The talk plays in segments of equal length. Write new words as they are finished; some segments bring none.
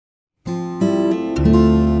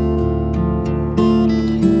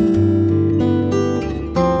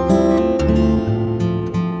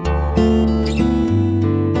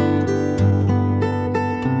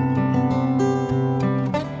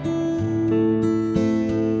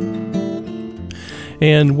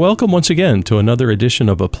And welcome once again to another edition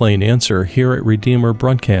of A Plain Answer here at Redeemer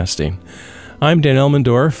Broadcasting. I'm Dan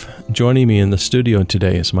Elmendorf. Joining me in the studio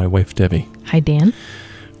today is my wife, Debbie. Hi, Dan.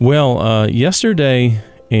 Well, yesterday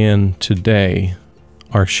and today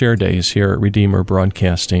are share days here at Redeemer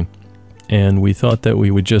Broadcasting. And we thought that we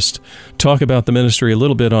would just talk about the ministry a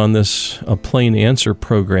little bit on this A Plain Answer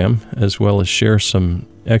program, as well as share some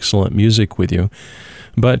excellent music with you.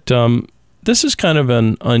 But this is kind of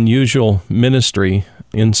an unusual ministry.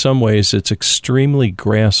 In some ways, it's extremely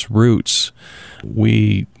grassroots.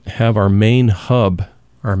 We have our main hub,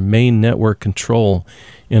 our main network control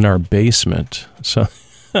in our basement. So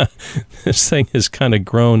this thing has kind of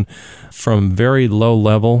grown from very low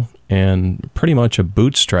level and pretty much a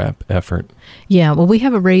bootstrap effort. Yeah, well, we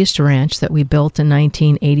have a raised ranch that we built in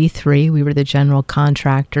 1983. We were the general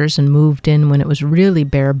contractors and moved in when it was really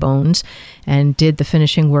bare bones and did the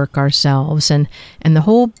finishing work ourselves. And the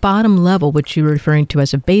whole bottom level, which you're referring to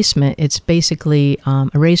as a basement, it's basically a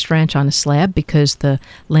raised ranch on a slab because the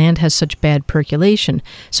land has such bad percolation.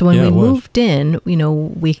 So when we moved in,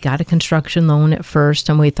 we got a construction loan at first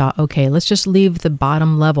and we thought, okay, let's just leave the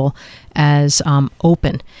bottom level as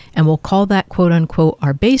open. And we'll call that, quote unquote,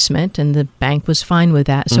 our basement. And the bank was fine with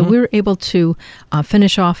that. So we were able to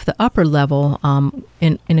finish off the upper level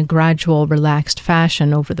in a gradual, relaxed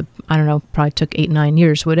fashion over the, probably took 8-9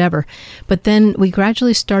 years, whatever. But then we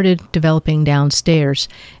gradually started developing downstairs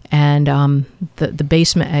and the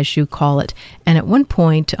basement, as you call it. And at one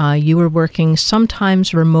point, you were working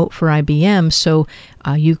sometimes remote for IBM, so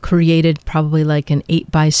you created probably like an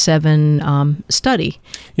 8x7 study.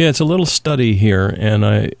 Yeah, it's a little study here, and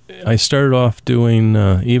I started off doing,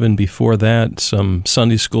 even before that, some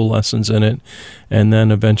Sunday school lessons in it, and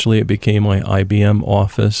then eventually it became my IBM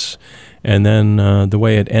office, and then the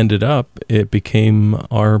way it ended up, it became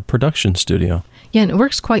our production studio. Yeah, and it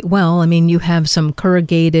works quite well. I mean, you have some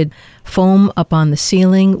corrugated foam up on the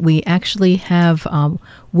ceiling. We actually have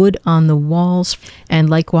wood on the walls, and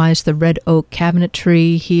likewise the red oak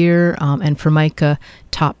cabinetry here and Formica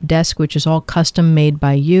top desk, which is all custom made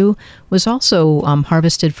by you, was also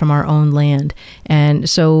harvested from our own land. And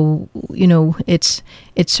so, it's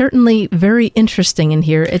certainly very interesting in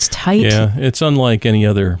here. It's tight. Yeah, it's unlike any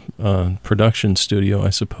other production studio, I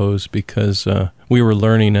suppose, because we were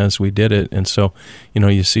learning as we did it. And so,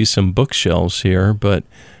 you see some bookshelves here, but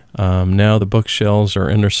now the bookshelves are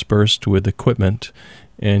interspersed with equipment.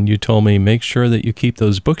 And you told me, make sure that you keep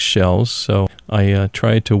those bookshelves. So I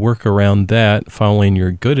tried to work around that, following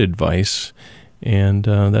your good advice. And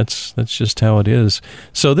that's just how it is.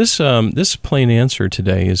 So this plain answer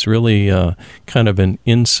today is really kind of an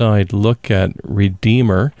inside look at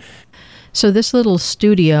Redeemer. So this little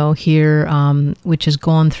studio here, which has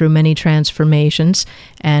gone through many transformations,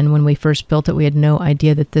 and when we first built it, we had no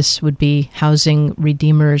idea that this would be housing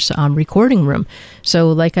Redeemer's recording room.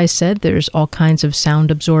 So like I said, there's all kinds of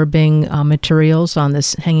sound-absorbing materials on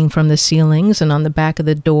this, hanging from the ceilings and on the back of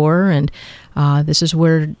the door, and this is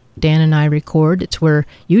where Dan and I record. It's where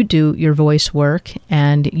you do your voice work,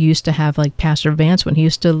 and you used to have like Pastor Vance when he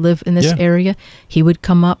used to live in this area. He would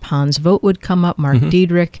come up, Hans Vogt would come up, Mark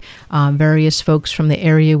Diedrich, various folks from the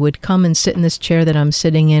area would come and sit in this chair that I'm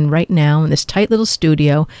sitting in right now in this tight little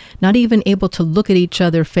studio, not even able to look at each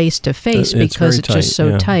other face to face because it's just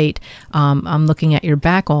so tight. I'm looking at your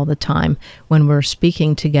back all the time when we're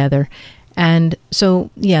speaking together. And so,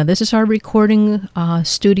 this is our recording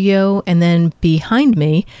studio, and then behind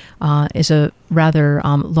me is a rather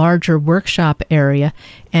larger workshop area,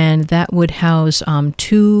 and that would house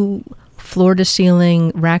 2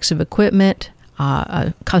 floor-to-ceiling racks of equipment,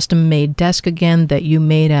 a custom-made desk again that you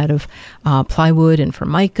made out of plywood and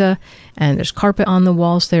Formica, and there's carpet on the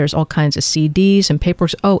walls. There's all kinds of CDs and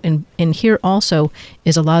papers. Oh, and here also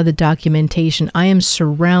is a lot of the documentation. I am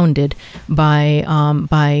surrounded by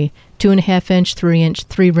 2.5-inch, 3-inch,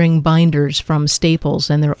 3-ring binders from Staples,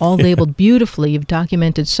 and they're all labeled beautifully. You've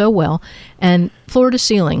documented so well, and floor to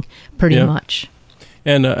ceiling, pretty much.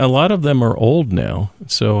 And a lot of them are old now,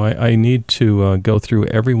 so I need to go through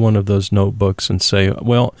every one of those notebooks and say,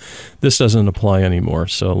 well, this doesn't apply anymore,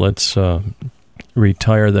 so let's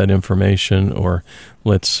retire that information, or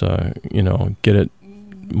let's get it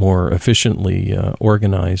more efficiently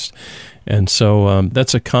organized. And so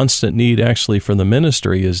that's a constant need actually for the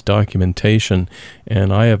ministry is documentation,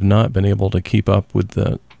 and I have not been able to keep up with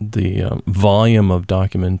the volume of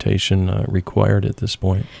documentation required at this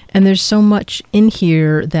point. And there's so much in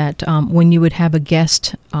here that when you would have a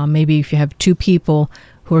guest, maybe if you have 2 people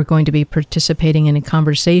who are going to be participating in a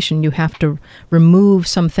conversation, you have to remove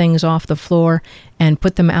some things off the floor and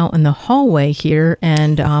put them out in the hallway here,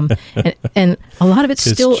 and and a lot of it's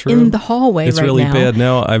still in the hallway right now. It's really bad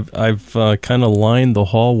now. I've kind of lined the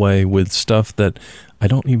hallway with stuff that I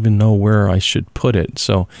don't even know where I should put it.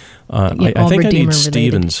 So I think I need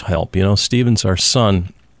Stephen's help. Stephen's our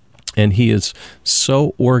son, and he is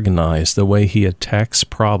so organized the way he attacks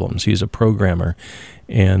problems. He's a programmer.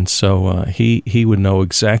 And so he would know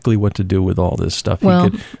exactly what to do with all this stuff. Well, he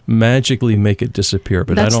could magically make it disappear,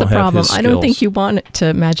 but I don't have his skills. That's the problem. I don't think you want it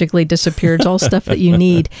to magically disappear. It's all stuff that you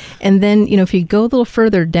need. And then, if you go a little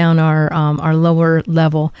further down our lower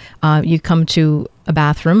level, you come to a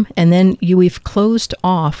bathroom, and then we've closed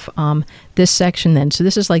off this section then. So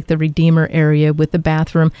this is like the Redeemer area with the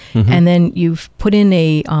bathroom, and then you've put in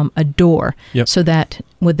a door so that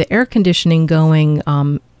with the air conditioning going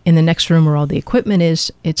in the next room where all the equipment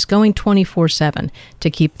is, it's going 24/7 to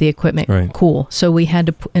keep the equipment cool. So we had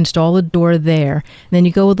to install a door there. And then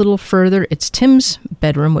you go a little further, it's Tim's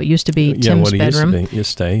bedroom, what used to be Tim's bedroom.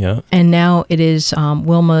 Used to be, And now it is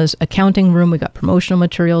Wilma's accounting room. We got promotional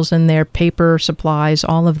materials in there, paper, supplies,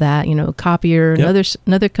 all of that, copier,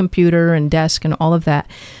 another computer and desk and all of that.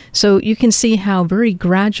 So you can see how very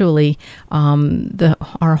gradually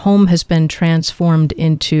our home has been transformed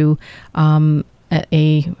into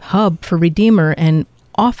a hub for Redeemer. And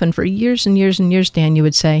often for years and years and years, Dan, you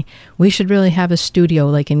would say, we should really have a studio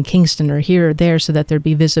like in Kingston or here or there so that there'd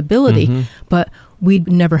be visibility. But we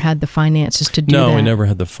never had the finances to do that. No, we never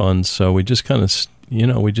had the funds. So we just kind of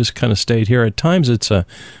stayed here. At times it's a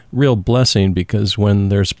real blessing because when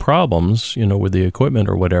there's problems, with the equipment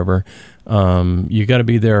or whatever, you got to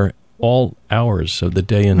be there all hours of the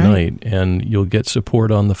day and night, and you'll get support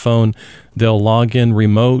on the phone. They'll log in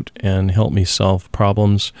remote and help me solve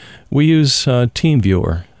problems. We use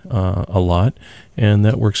TeamViewer a lot, and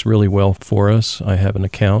that works really well for us. I have an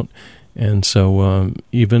account, and so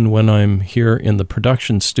even when I'm here in the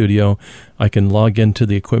production studio, I can log into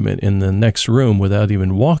the equipment in the next room without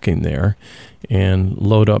even walking there and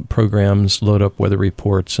load up programs, load up weather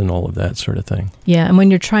reports, and all of that sort of thing. Yeah, and when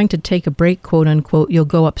you're trying to take a break, quote unquote, you'll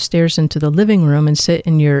go upstairs into the living room and sit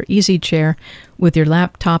in your easy chair with your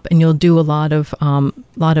laptop, and you'll do a lot of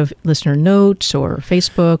listener notes or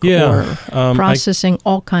Facebook or processing,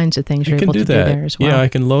 all kinds of things. You're able to do there as well. Yeah, I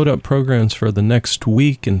can load up programs for the next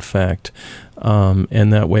week, in fact,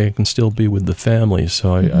 and that way I can still be with the family.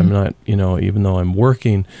 So I'm not, even though I'm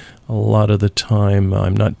working, a lot of the time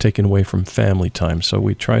I'm not taken away from family time. So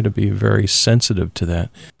we try to be very sensitive to that.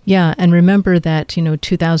 Yeah, and remember that,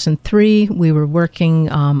 2003, we were working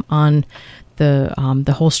on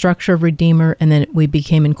the whole structure of Redeemer, and then we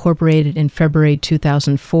became incorporated in February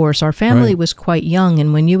 2004. So our family was quite young,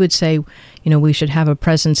 and when you would say, we should have a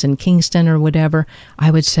presence in Kingston or whatever, I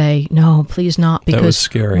would say, no, please not, because that was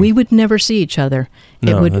scary. We would never see each other.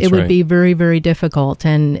 It would be very, very difficult,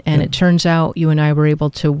 and it turns out you and I were able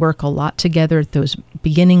to work a lot together at those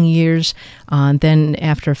beginning years. Then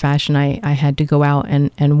after a fashion, I had to go out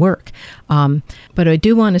and work. But I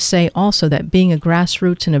do want to say also that being a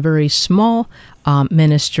grassroots and a very small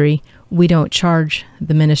ministry, we don't charge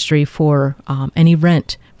the ministry for any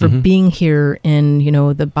rent for being here in,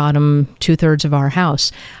 the bottom 2/3 of our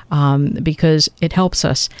house, because it helps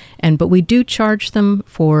us. But we do charge them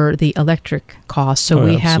for the electric costs. So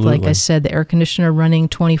we have, like I said, the air conditioner running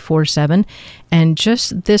 24/7. And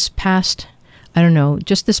just this past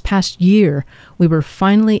year, we were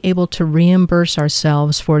finally able to reimburse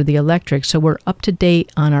ourselves for the electric. So we're up to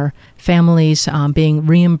date on our families being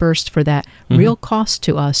reimbursed for that real cost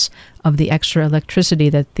to us of the extra electricity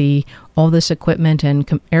that all this equipment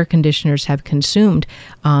and air conditioners have consumed.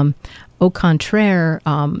 Au contraire,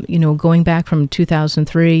 going back from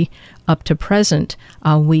 2003 up to present,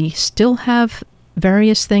 we still have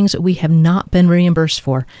various things that we have not been reimbursed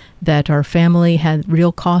for, that our family had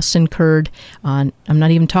real costs incurred. I'm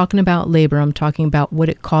not even talking about labor. I'm talking about what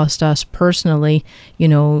it cost us personally,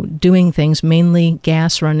 doing things, mainly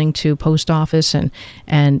gas running to post office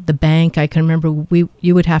and the bank. I can remember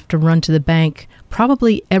you would have to run to the bank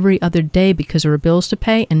probably every other day because there were bills to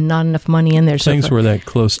pay and not enough money in there. Things were that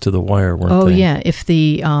close to the wire, weren't they? Oh, yeah. If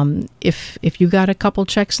if you got a couple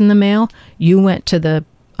checks in the mail, you went to the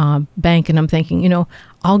bank, and I'm thinking,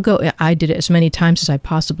 I'll go. I did it as many times as I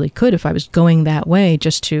possibly could if I was going that way,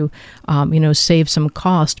 just to, save some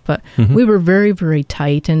cost. But we were very, very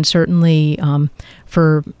tight, and certainly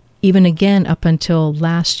for even again up until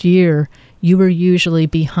last year, you were usually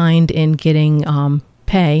behind in getting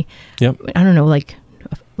pay. Yep. I don't know, like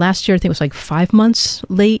last year I think it was like 5 months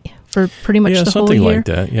late for pretty much the whole year. Something like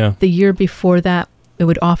that. Yeah. The year before that, it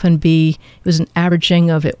would often be, it was an averaging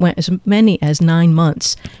of, it went as many as 9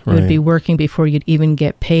 months. You would be working before you'd even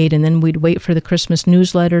get paid. And then we'd wait for the Christmas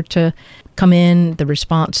newsletter to come in, the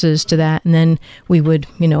responses to that. And then we would,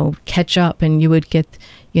 catch up, and you would get,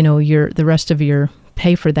 the rest of your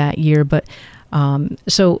pay for that year. But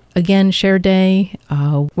so again, Share Day,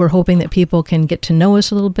 we're hoping that people can get to know us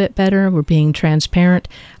a little bit better. We're being transparent.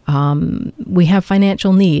 We have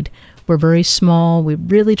financial need. We're very small. We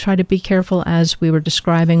really try to be careful as we were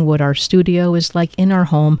describing what our studio is like in our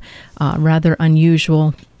home, rather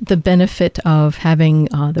unusual. The benefit of having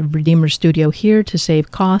the Redeemer Studio here to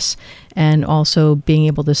save costs, and also being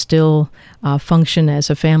able to still function as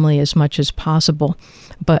a family as much as possible.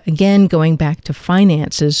 But again, going back to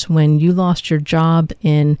finances, when you lost your job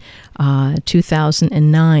in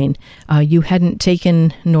 2009, you hadn't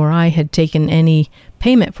taken, nor I had taken, any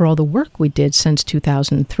payment for all the work we did since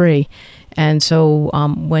 2003. And so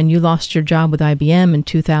when you lost your job with IBM in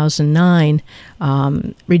 2009,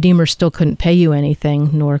 Redeemer still couldn't pay you anything,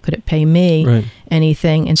 nor could it pay me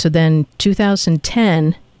anything. And so then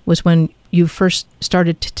 2010 was when you first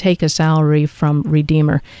started to take a salary from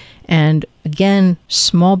Redeemer. And again,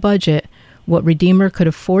 small budget, what Redeemer could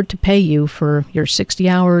afford to pay you for your 60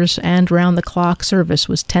 hours and round-the-clock service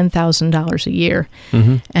was $10,000 a year.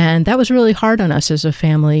 Mm-hmm. And that was really hard on us as a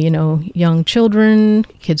family, young children,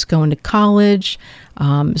 kids going to college.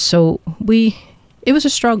 So it was a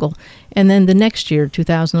struggle. And then the next year,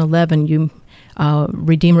 2011,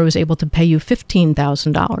 Redeemer was able to pay you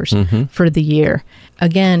 $15,000 for the year.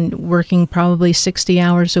 Again, working probably 60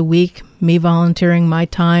 hours a week, me volunteering my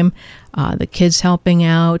time, the kids helping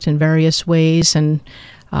out in various ways, and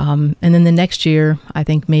then the next year, I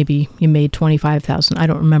think maybe you made $25,000. I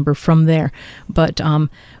don't remember from there, but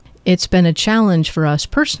it's been a challenge for us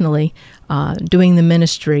personally doing the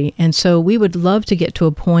ministry, and so we would love to get to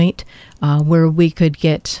a point where we could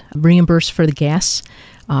get reimbursed for the gas.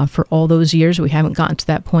 For all those years, we haven't gotten to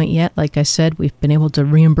that point yet. Like I said, we've been able to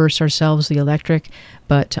reimburse ourselves the electric,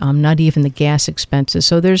 but not even the gas expenses.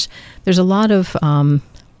 So there's a lot of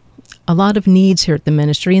needs here at the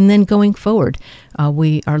ministry. And then going forward,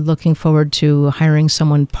 we are looking forward to hiring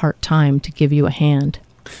someone part-time to give you a hand.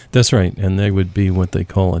 That's right, and they would be what they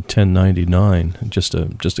call a 1099, just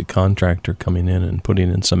a contractor coming in and putting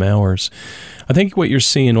in some hours. I think what you're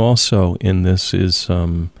seeing also in this is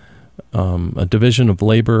a division of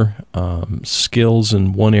labor, skills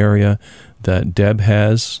in one area that Deb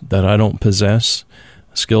has that I don't possess,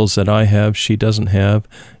 skills that I have she doesn't have,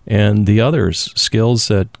 and the others, skills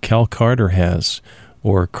that Cal Carter has,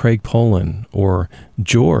 or Craig Poland, or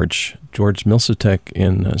George Milsitek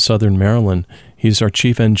in Southern Maryland. He's our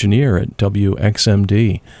chief engineer at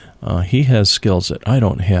WXMD. He has skills that I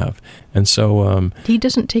don't have. And so he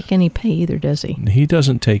doesn't take any pay either, does he? He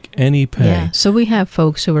doesn't take any pay. Yeah, so we have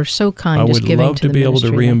folks who are so kind, just giving to the ministry. I would love to be able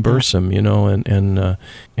to reimburse him, and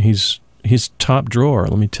he's top drawer,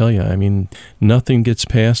 let me tell you. I mean, nothing gets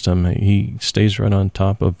past him. He stays right on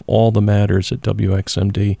top of all the matters at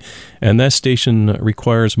WXMD. And that station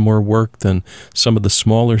requires more work than some of the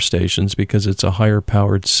smaller stations because it's a higher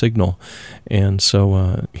powered signal. And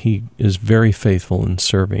so he is very faithful in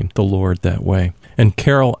serving the Lord that way. And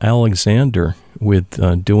Carol Alexander with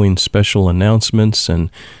doing special announcements,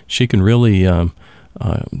 and she can really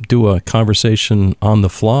do a conversation on the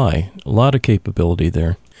fly. A lot of capability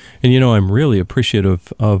there. And I'm really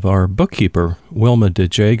appreciative of our bookkeeper, Wilma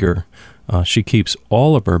DeJager. She keeps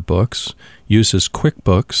all of our books, uses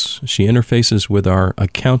QuickBooks. She interfaces with our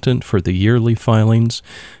accountant for the yearly filings.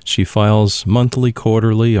 She files monthly,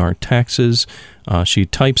 quarterly, our taxes. She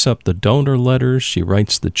types up the donor letters. She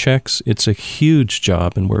writes the checks. It's a huge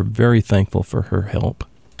job, and we're very thankful for her help.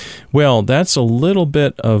 Well, that's a little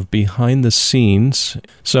bit of behind the scenes.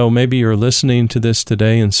 So maybe you're listening to this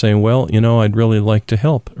today and saying, well, I'd really like to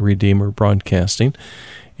help Redeemer Broadcasting.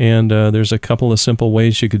 And there's a couple of simple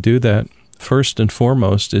ways you could do that. First and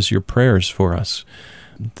foremost is your prayers for us.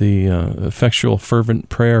 The effectual, fervent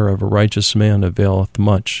prayer of a righteous man availeth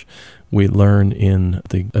much, we learn in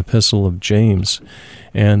the Epistle of James.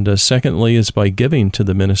 And secondly is by giving to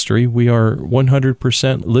the ministry. We are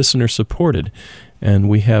 100% listener supported, and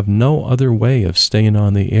we have no other way of staying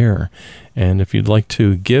on the air. And if you'd like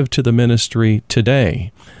to give to the ministry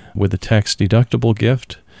today with a tax-deductible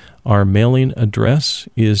gift, our mailing address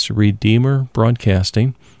is Redeemer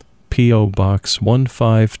Broadcasting, P.O. Box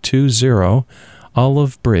 1520,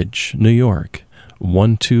 Olive Bridge, New York,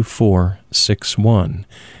 12461.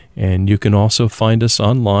 And you can also find us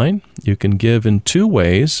online. You can give in two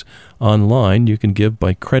ways online. You can give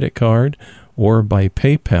by credit card or by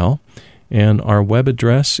PayPal. And our web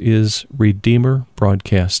address is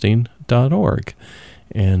redeemerbroadcasting.org.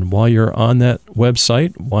 And while you're on that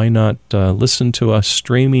website, why not listen to us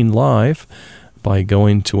streaming live by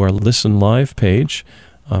going to our Listen Live page,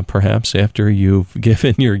 perhaps after you've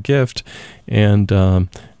given your gift. And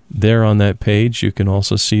there on that page, you can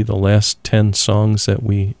also see the last 10 songs that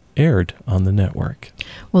we aired on the network.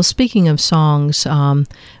 Well, speaking of songs,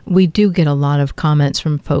 we do get a lot of comments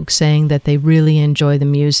from folks saying that they really enjoy the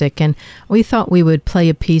music, and we thought we would play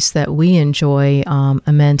a piece that we enjoy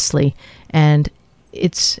immensely. And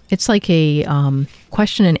it's like a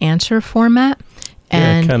question and answer format.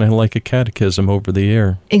 And kind of like a catechism over the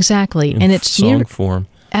air. Exactly. In and it's song form.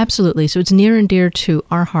 Absolutely. So it's near and dear to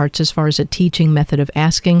our hearts as far as a teaching method of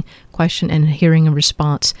asking question and hearing a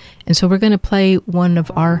response. And so we're going to play one of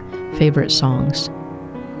our favorite songs.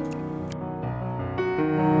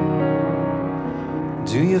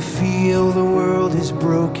 Do you feel the world is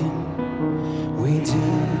broken? We do.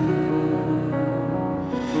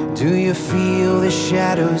 Do you feel the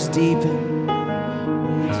shadows deepen?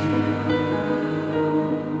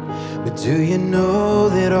 But do you know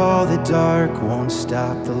that all the dark won't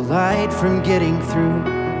stop the light from getting through?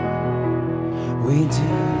 We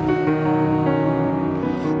do.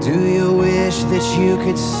 Do you wish that you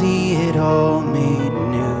could see it all made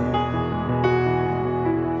new?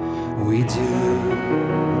 We do.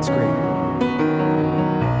 It's great.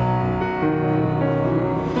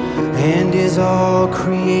 And is all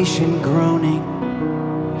creation groaning?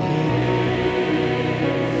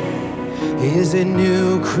 Is a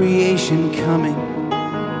new creation coming?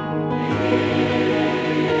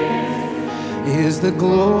 Is the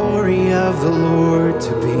glory of the Lord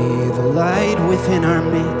to be the light within our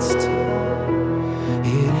midst?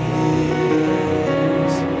 It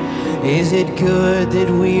is. Is it good that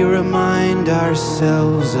we remind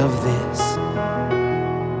ourselves of this?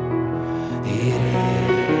 It is.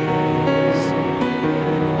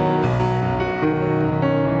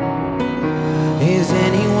 Is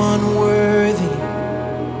anyone worthy?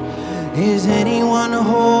 Is anyone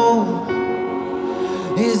whole?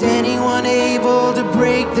 Is anyone able to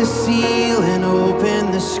break the seal and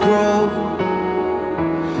open the scroll?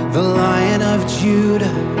 The Lion of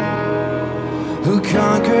Judah, who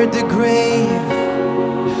conquered the grave.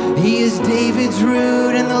 He is David's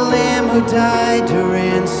root and the Lamb who died to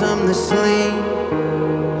ransom the slain.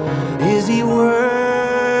 Is he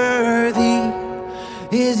worthy?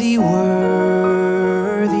 Is he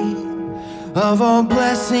worthy of all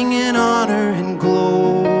blessing and honor and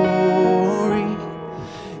glory?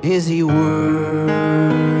 Is he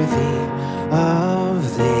worthy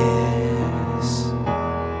of this?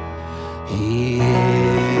 He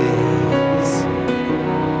is.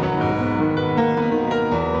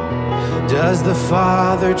 Does the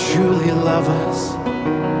Father truly love us?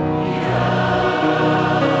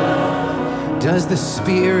 Does the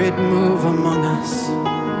Spirit move among us?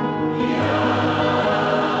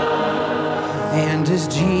 And does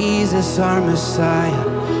Jesus, our Messiah,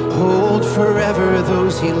 hold forever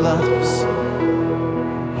those he loves?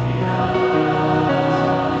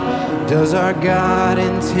 Does our God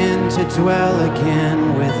intend to dwell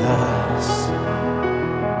again with us?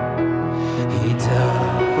 He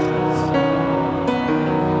does.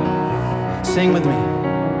 Sing with me.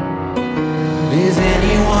 Is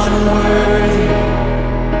anyone worthy?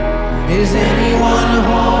 Is anyone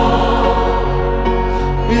whole?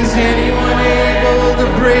 Is anyone able to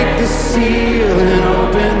break the seal and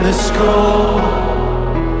open the scroll?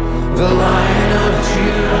 The Lion of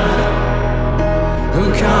Judah, who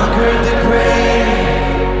conquered the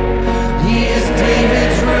grave. He is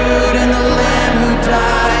David's root and the Lamb who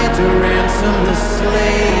died to ransom the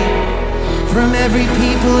slave. From every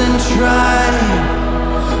people and tribe,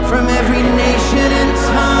 from every nation and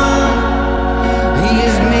tongue, he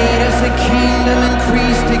has made us a kingdom and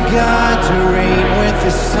priest to God to reign with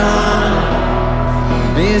the Son.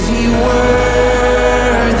 Is he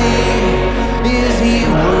worthy? Is he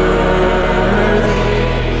worthy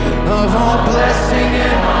of all blessing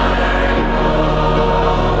and honor and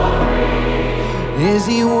glory? Is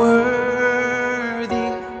he worthy?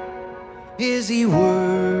 Is he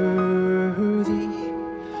worthy?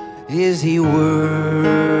 Is he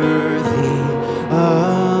worthy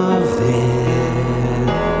of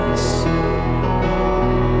this?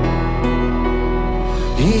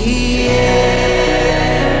 He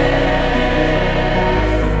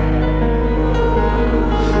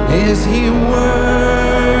is he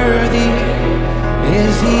worthy?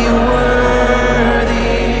 Is he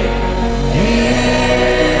worthy? He is.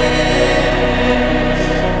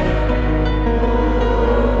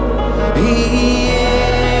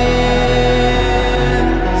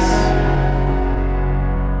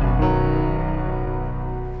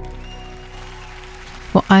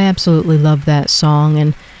 Well, I absolutely love that song,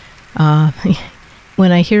 and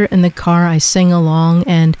when I hear it in the car, I sing along,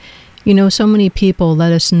 and so many people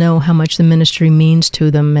let us know how much the ministry means to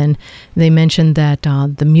them, and they mentioned that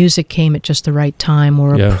the music came at just the right time,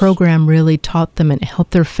 or a program really taught them and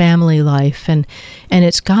helped their family life, and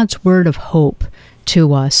it's God's word of hope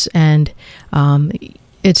to us, and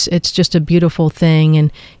it's just a beautiful thing,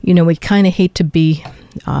 and we kind of hate to be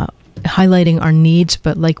highlighting our needs,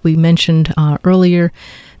 but like we mentioned earlier,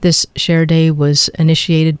 this Share Day was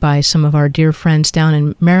initiated by some of our dear friends down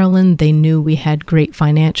in Maryland. They knew we had great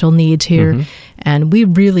financial needs here, and we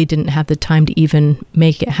really didn't have the time to even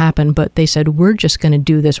make it happen, but they said, we're just going to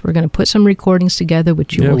do this. We're going to put some recordings together,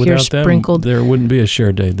 which you will hear sprinkled. There wouldn't be a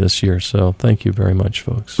Share Day this year, so thank you very much,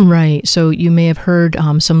 folks. Right, so you may have heard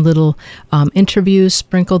some little interviews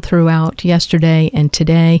sprinkled throughout yesterday and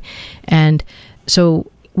today, and so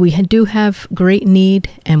we do have great need,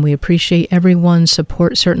 and we appreciate everyone's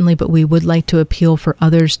support, certainly, but we would like to appeal for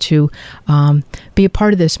others to be a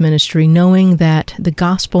part of this ministry, knowing that the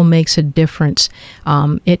gospel makes a difference.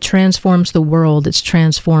 It transforms the world. It's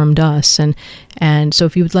transformed us. And so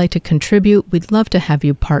if you would like to contribute, we'd love to have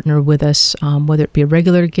you partner with us, whether it be a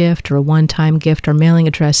regular gift or a one-time gift. Our mailing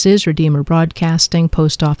address is Redeemer Broadcasting,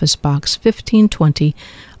 Post Office Box 1520,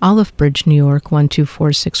 Olive Bridge, New York,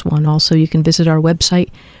 12461. Also, you can visit our website,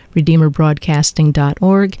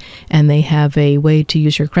 redeemerbroadcasting.org, and they have a way to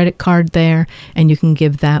use your credit card there, and you can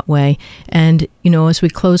give that way. And, as we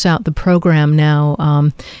close out the program now,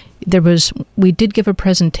 we did give a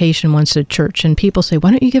presentation once at church, and people say,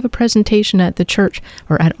 why don't you give a presentation at the church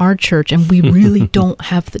or at our church? And we really don't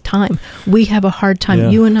have the time. We have a hard time. Yeah.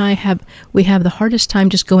 You and I have the hardest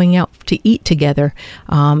time just going out to eat together,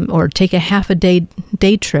 or take a half a day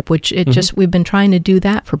trip, which we've been trying to do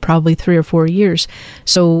that for probably 3 or 4 years.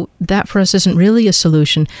 So that for us isn't really a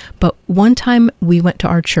solution. But one time we went to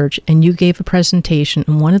our church and you gave a presentation,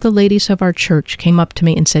 and one of the ladies of our church came up to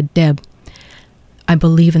me and said, Deb, I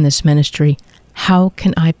believe in this ministry. How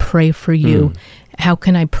can I pray for you? How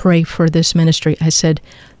can I pray for this ministry? I said,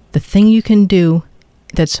 the thing you can do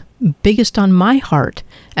that's biggest on my heart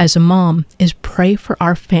as a mom is pray for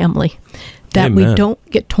our family, that we don't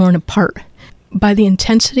get torn apart by the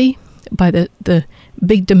intensity, by the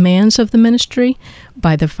big demands of the ministry,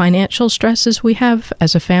 by the financial stresses we have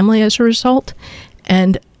as a family as a result.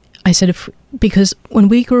 And I said, because when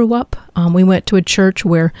we grew up, we went to a church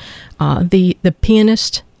where the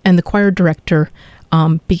pianist and the choir director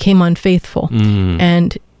became unfaithful,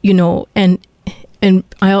 and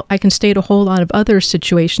I can state a whole lot of other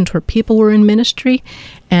situations where people were in ministry,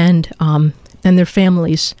 and their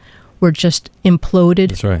families were just imploded.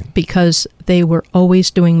 That's right. Because they were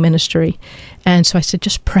always doing ministry. And so I said,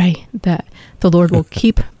 just pray that the Lord will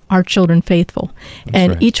keep our children faithful. That's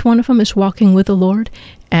and right. Each one of them is walking with the Lord,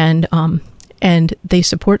 and they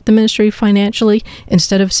support the ministry financially,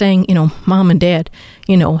 instead of saying, Mom and Dad,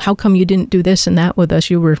 how come you didn't do this and that with us?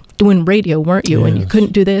 You were doing radio, weren't you? Yes. And you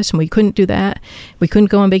couldn't do this and we couldn't do that. We couldn't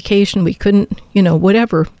go on vacation. We couldn't,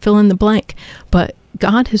 whatever, fill in the blank. But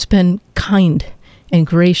God has been kind and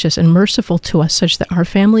gracious and merciful to us, such that our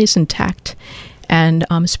family is intact and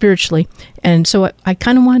spiritually. And so I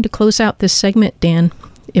kind of wanted to close out this segment, Dan,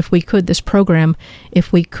 if we could, this program,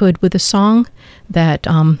 if we could, with a song that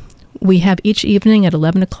we have each evening at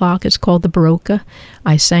 11 o'clock. It's called the Baroka.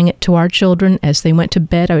 I sang it to our children as they went to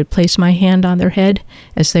bed. I would place my hand on their head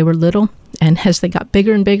as they were little, and as they got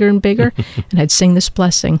bigger and bigger and bigger, and I'd sing this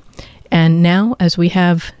blessing. And now, as we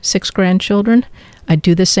have 6 grandchildren, I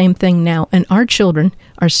do the same thing now, and our children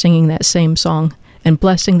are singing that same song and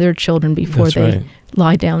blessing their children before they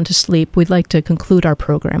lie down to sleep. We'd like to conclude our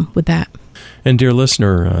program with that. And dear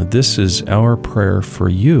listener, this is our prayer for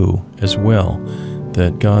you as well,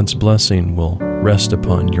 that God's blessing will rest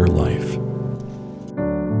upon your life.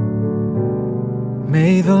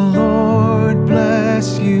 May the Lord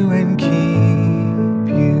bless you and keep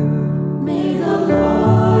you. May the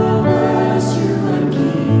Lord bless you and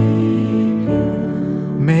keep you.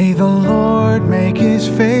 May the Lord make his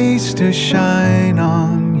face to shine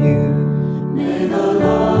on you. May the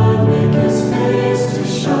Lord make his face to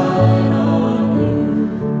shine on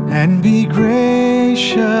you. And be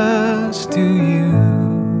gracious to you.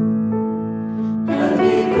 And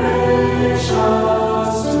be gracious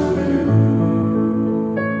to you.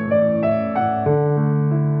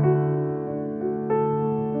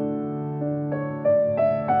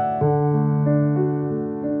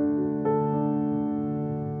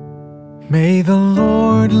 May the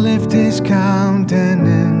Lord lift his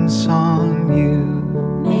countenance on you.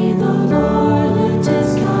 May the Lord lift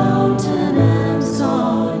his countenance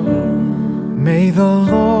on you. May the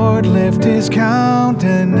Lord Lord lift his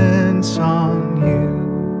countenance on you.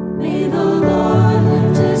 May the Lord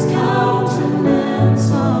lift his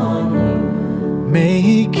countenance on you. May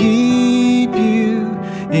he keep you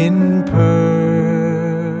in perfect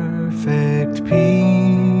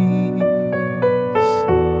peace.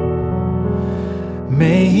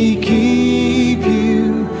 May he keep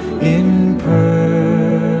you in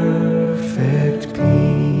perfect peace.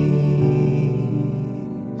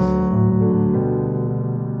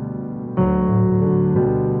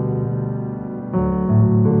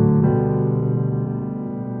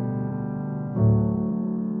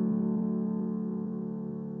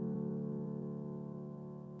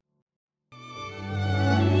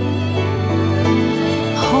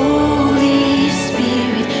 Holy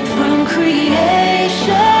Spirit, from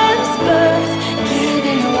creation's birth,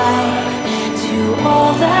 giving life to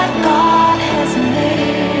all that God has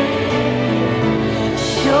made.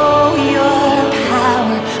 Show your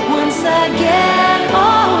power once again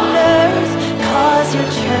on earth. Cause your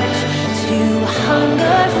church to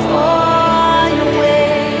hunger for your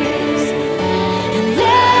ways. And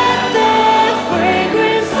let the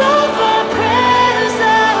fragrance of our prayers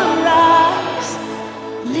arise.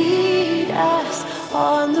 Lead us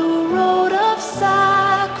on the road of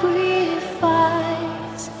sacrifice,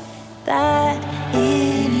 that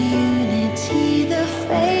in unity the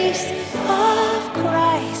face of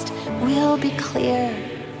Christ will be clear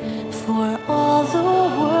for all the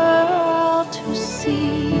world